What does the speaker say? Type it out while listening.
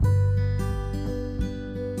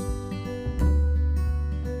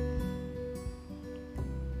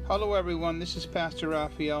Hello everyone, this is Pastor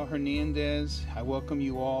Rafael Hernandez. I welcome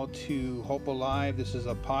you all to Hope Alive. This is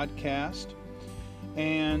a podcast,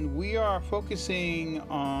 and we are focusing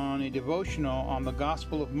on a devotional on the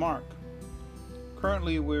Gospel of Mark.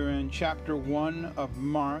 Currently we're in chapter 1 of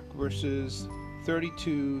Mark, verses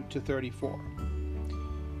 32 to 34.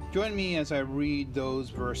 Join me as I read those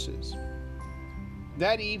verses.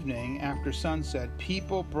 That evening, after sunset,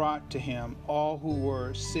 people brought to him all who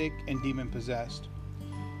were sick and demon-possessed.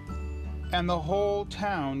 And the whole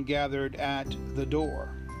town gathered at the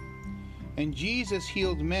door. And Jesus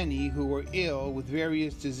healed many who were ill with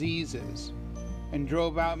various diseases, and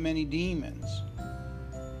drove out many demons.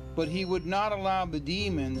 But he would not allow the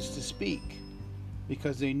demons to speak,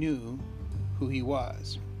 because they knew who he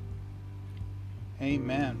was.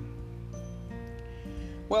 Amen.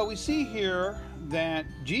 Well, we see here that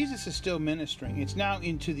Jesus is still ministering. It's now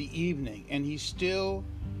into the evening, and he's still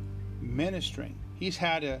ministering. He's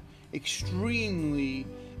had an extremely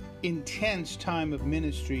intense time of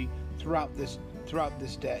ministry throughout this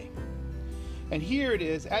day. And here it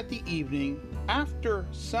is at the evening, after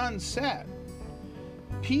sunset,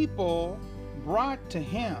 people brought to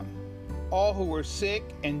him all who were sick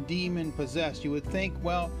and demon-possessed. You would think,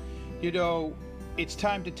 well, it's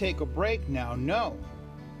time to take a break now. No.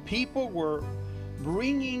 People were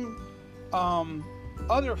bringing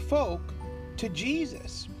other folk to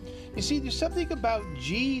Jesus. You see, there's something about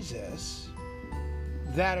Jesus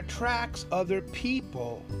that attracts other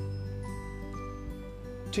people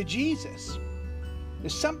to Jesus.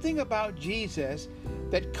 There's something about Jesus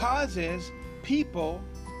that causes people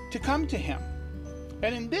to come to him.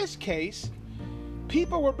 And in this case,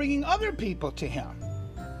 people were bringing other people to him.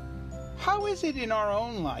 How is it in our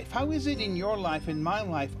own life? How is it in your life, in my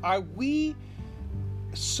life? Are we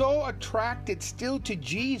so attracted still to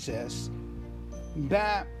Jesus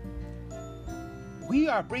that we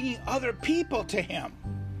are bringing other people to him?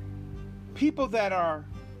 People that are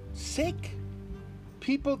sick,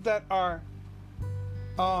 people that are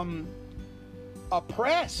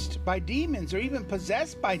oppressed by demons or even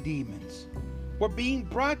possessed by demons were being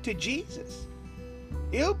brought to Jesus.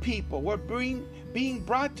 Ill people were being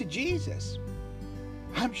brought to Jesus.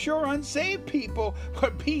 I'm sure unsaved people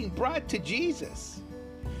were being brought to Jesus.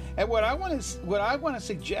 And what I want to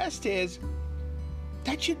suggest is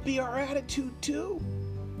that should be our attitude too.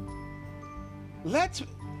 Let's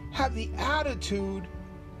have the attitude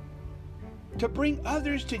to bring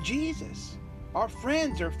others to Jesus. Our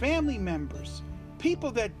friends or family members,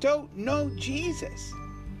 people that don't know Jesus,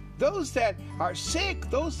 those that are sick,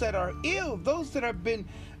 those that are ill, those that have been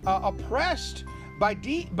oppressed by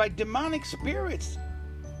demonic spirits.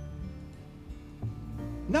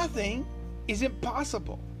 Nothing is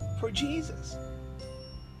impossible for Jesus.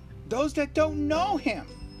 Those that don't know him,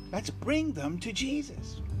 let's bring them to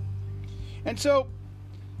Jesus. And so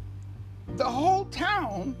the whole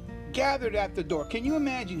town gathered at the door. Can you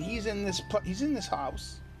imagine? He's in this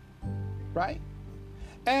house, right?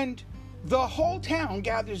 And the whole town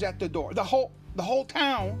gathers at the door. The whole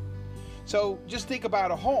town. So just think about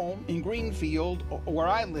a home in Greenfield, where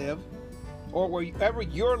I live, or wherever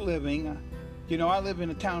you're living. I live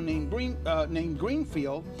in a town named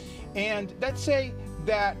Greenfield, and let's say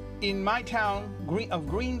that in my town of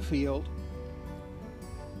Greenfield,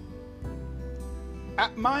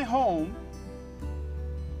 at my home,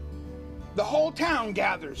 the whole town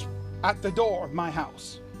gathers at the door of my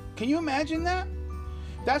house. Can you imagine that?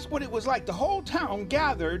 That's what it was like. The whole town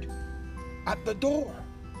gathered at the door.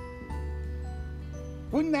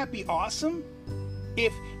 Wouldn't that be awesome?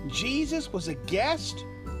 If Jesus was a guest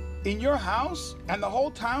in your house and the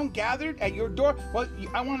whole town gathered at your door. Well,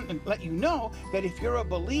 I want to let you know that if you're a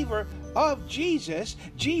believer of Jesus,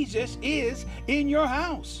 Jesus is in your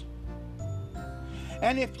house.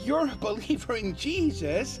 And if you're a believer in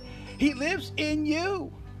Jesus, he lives in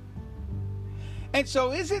you. And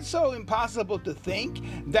so is it so impossible to think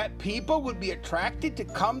that people would be attracted to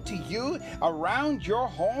come to you around your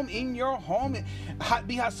home, in your home,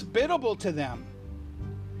 be hospitable to them,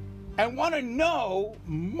 and want to know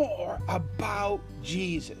more about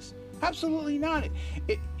Jesus? Absolutely not.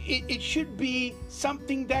 It should be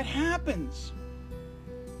something that happens.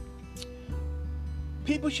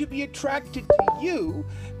 People should be attracted to you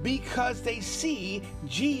because they see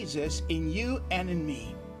Jesus in you and in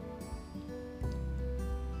me.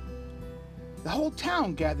 The whole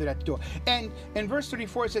town gathered at the door. And in verse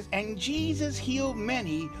 34 it says, and Jesus healed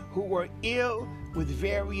many who were ill with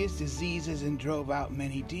various diseases and drove out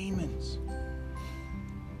many demons.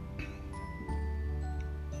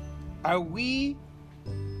 Are we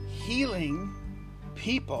healing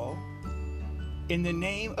people in the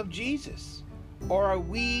name of Jesus? Or are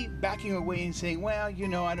we backing away and saying, well,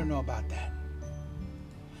 I don't know about that?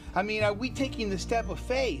 I mean, are we taking the step of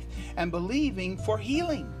faith and believing for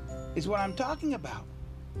healing is what I'm talking about?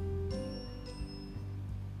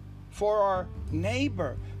 For our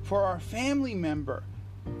neighbor, for our family member,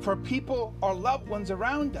 for people, our loved ones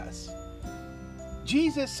around us.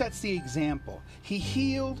 Jesus sets the example. He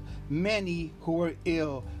healed many who were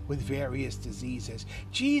ill with various diseases.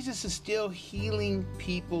 Jesus is still healing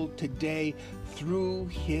people today through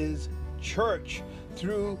his church,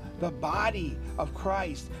 through the body of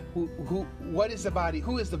Christ. What is the body?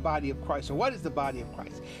 Who is the body of Christ? Or what is the body of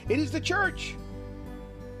Christ? It is the church.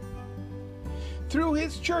 Through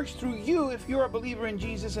his church, through you, if you're a believer in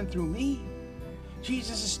Jesus, and through me,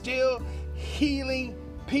 Jesus is still healing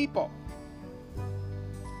people.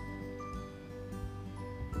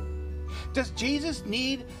 Does Jesus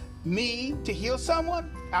need me to heal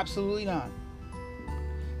someone? Absolutely not.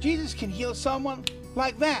 Jesus can heal someone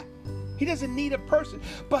like that. He doesn't need a person,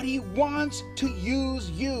 but he wants to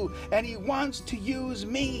use you, and he wants to use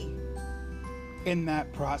me in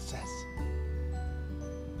that process.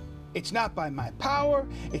 It's not by my power,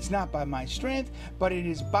 it's not by my strength, but it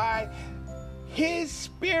is by his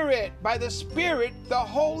Spirit, by the Spirit, the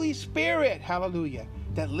Holy Spirit, hallelujah,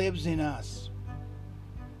 that lives in us.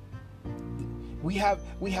 We have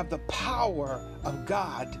the power of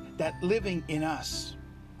God that living in us.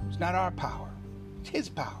 It's not our power, it's his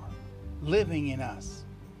power living in us.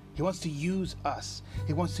 He wants to use us.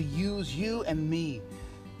 He wants to use you and me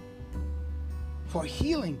for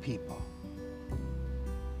healing people.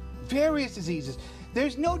 Various diseases.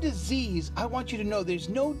 There's no disease, I want you to know, there's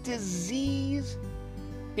no disease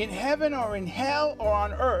in heaven or in hell or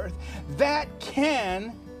on earth that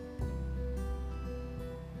can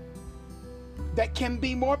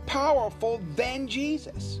be more powerful than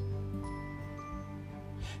Jesus.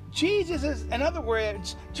 Jesus is, in other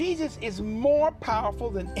words, Jesus is more powerful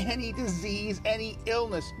than any disease, any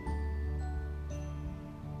illness.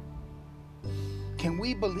 Can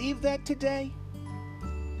we believe that today?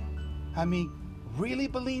 I mean, really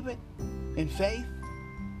believe it in faith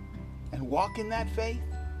and walk in that faith?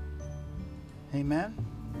 Amen.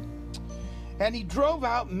 And he drove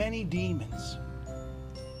out many demons.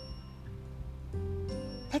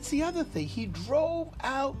 That's the other thing. He drove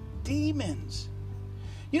out demons.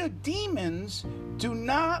 You know, demons do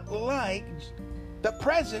not like the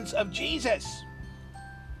presence of Jesus.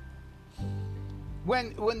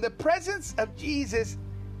 When the presence of Jesus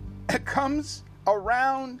comes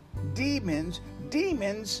around demons,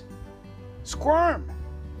 demons squirm.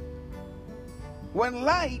 When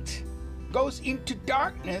light goes into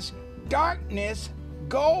darkness, darkness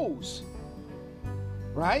goes.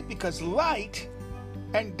 Right? Because light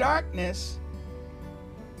and darkness,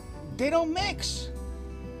 they don't mix.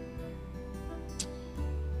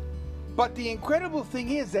 But the incredible thing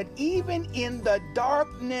is that even in the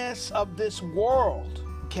darkness of this world,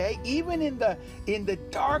 okay, even in the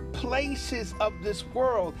dark places of this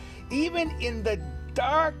world, even in the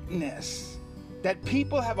darkness that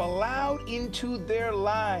people have allowed into their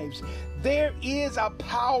lives, there is a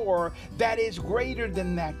power that is greater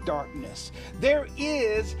than that darkness. There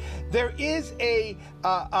is a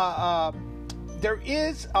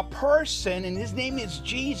person, and his name is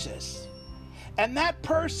Jesus. And that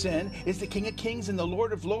person is the King of Kings and the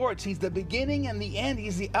Lord of Lords. He's the beginning and the end.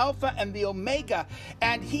 He's the Alpha and the Omega.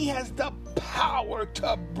 And he has the power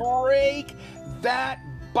to break that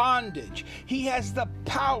bondage. He has the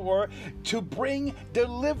power to bring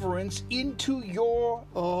deliverance into your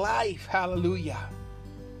life. Hallelujah.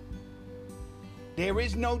 There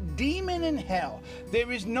is no demon in hell.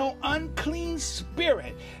 There is no unclean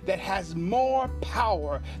spirit that has more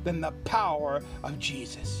power than the power of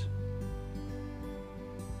Jesus.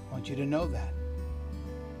 I want you to know that.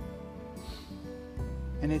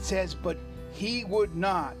 And it says, but he would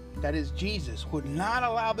not, that is Jesus, would not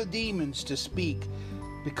allow the demons to speak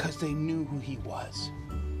because they knew who he was.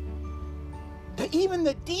 Even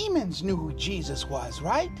the demons knew who Jesus was,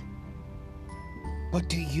 right? But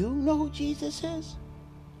do you know who Jesus is?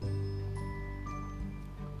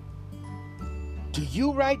 Do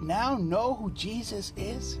you right now know who Jesus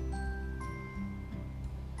is?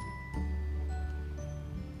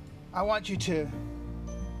 I want you to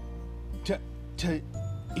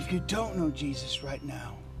if you don't know Jesus right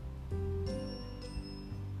now,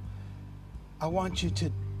 I want you to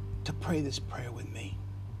pray this prayer with me.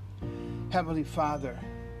 Heavenly Father,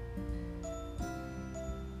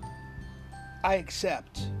 I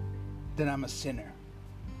accept that I'm a sinner.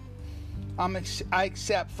 I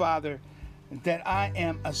accept, Father, that I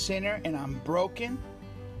am a sinner and I'm broken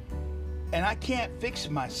and I can't fix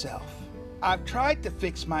myself. I've tried to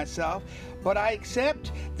fix myself, but I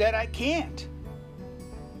accept that I can't.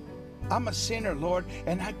 I'm a sinner, Lord,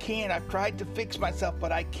 and I can't. I've tried to fix myself,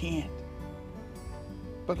 but I can't.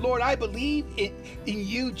 But Lord, I believe in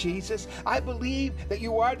you, Jesus. I believe that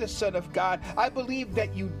you are the Son of God. I believe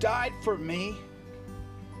that you died for me.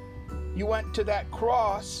 You went to that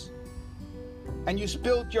cross and you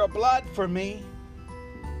spilled your blood for me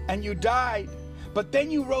and you died, but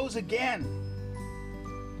then you rose again.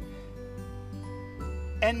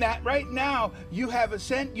 And that right now you have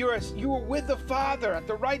ascended, you are with the Father at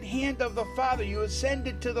the right hand of the Father. You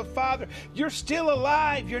ascended to the Father. You're still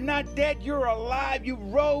alive. You're not dead. You're alive. You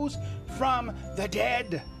rose from the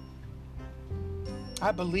dead.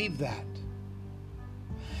 I believe that.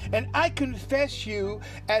 And I confess you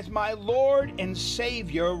as my Lord and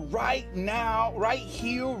Savior right now, right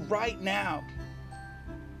here, right now.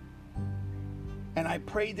 And I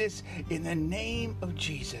pray this in the name of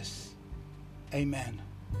Jesus. Amen.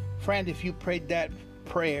 Friend, if you prayed that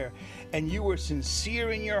prayer and you were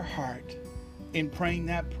sincere in your heart in praying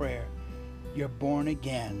that prayer, you're born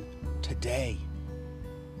again today.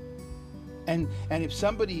 And if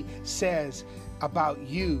somebody says about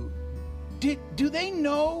you, do they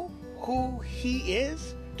know who he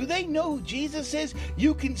is? Do they know who Jesus is?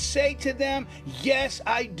 You can say to them, yes,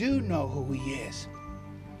 I do know who he is.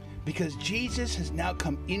 Because Jesus has now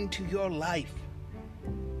come into your life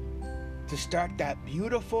to start that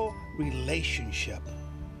beautiful relationship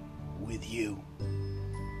with you.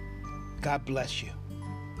 God bless you.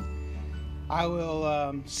 I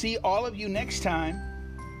will see all of you next time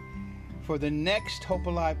for the next Hope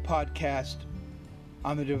Alive podcast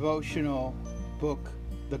on the devotional book,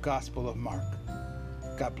 The Gospel of Mark.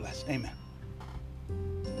 God bless. Amen.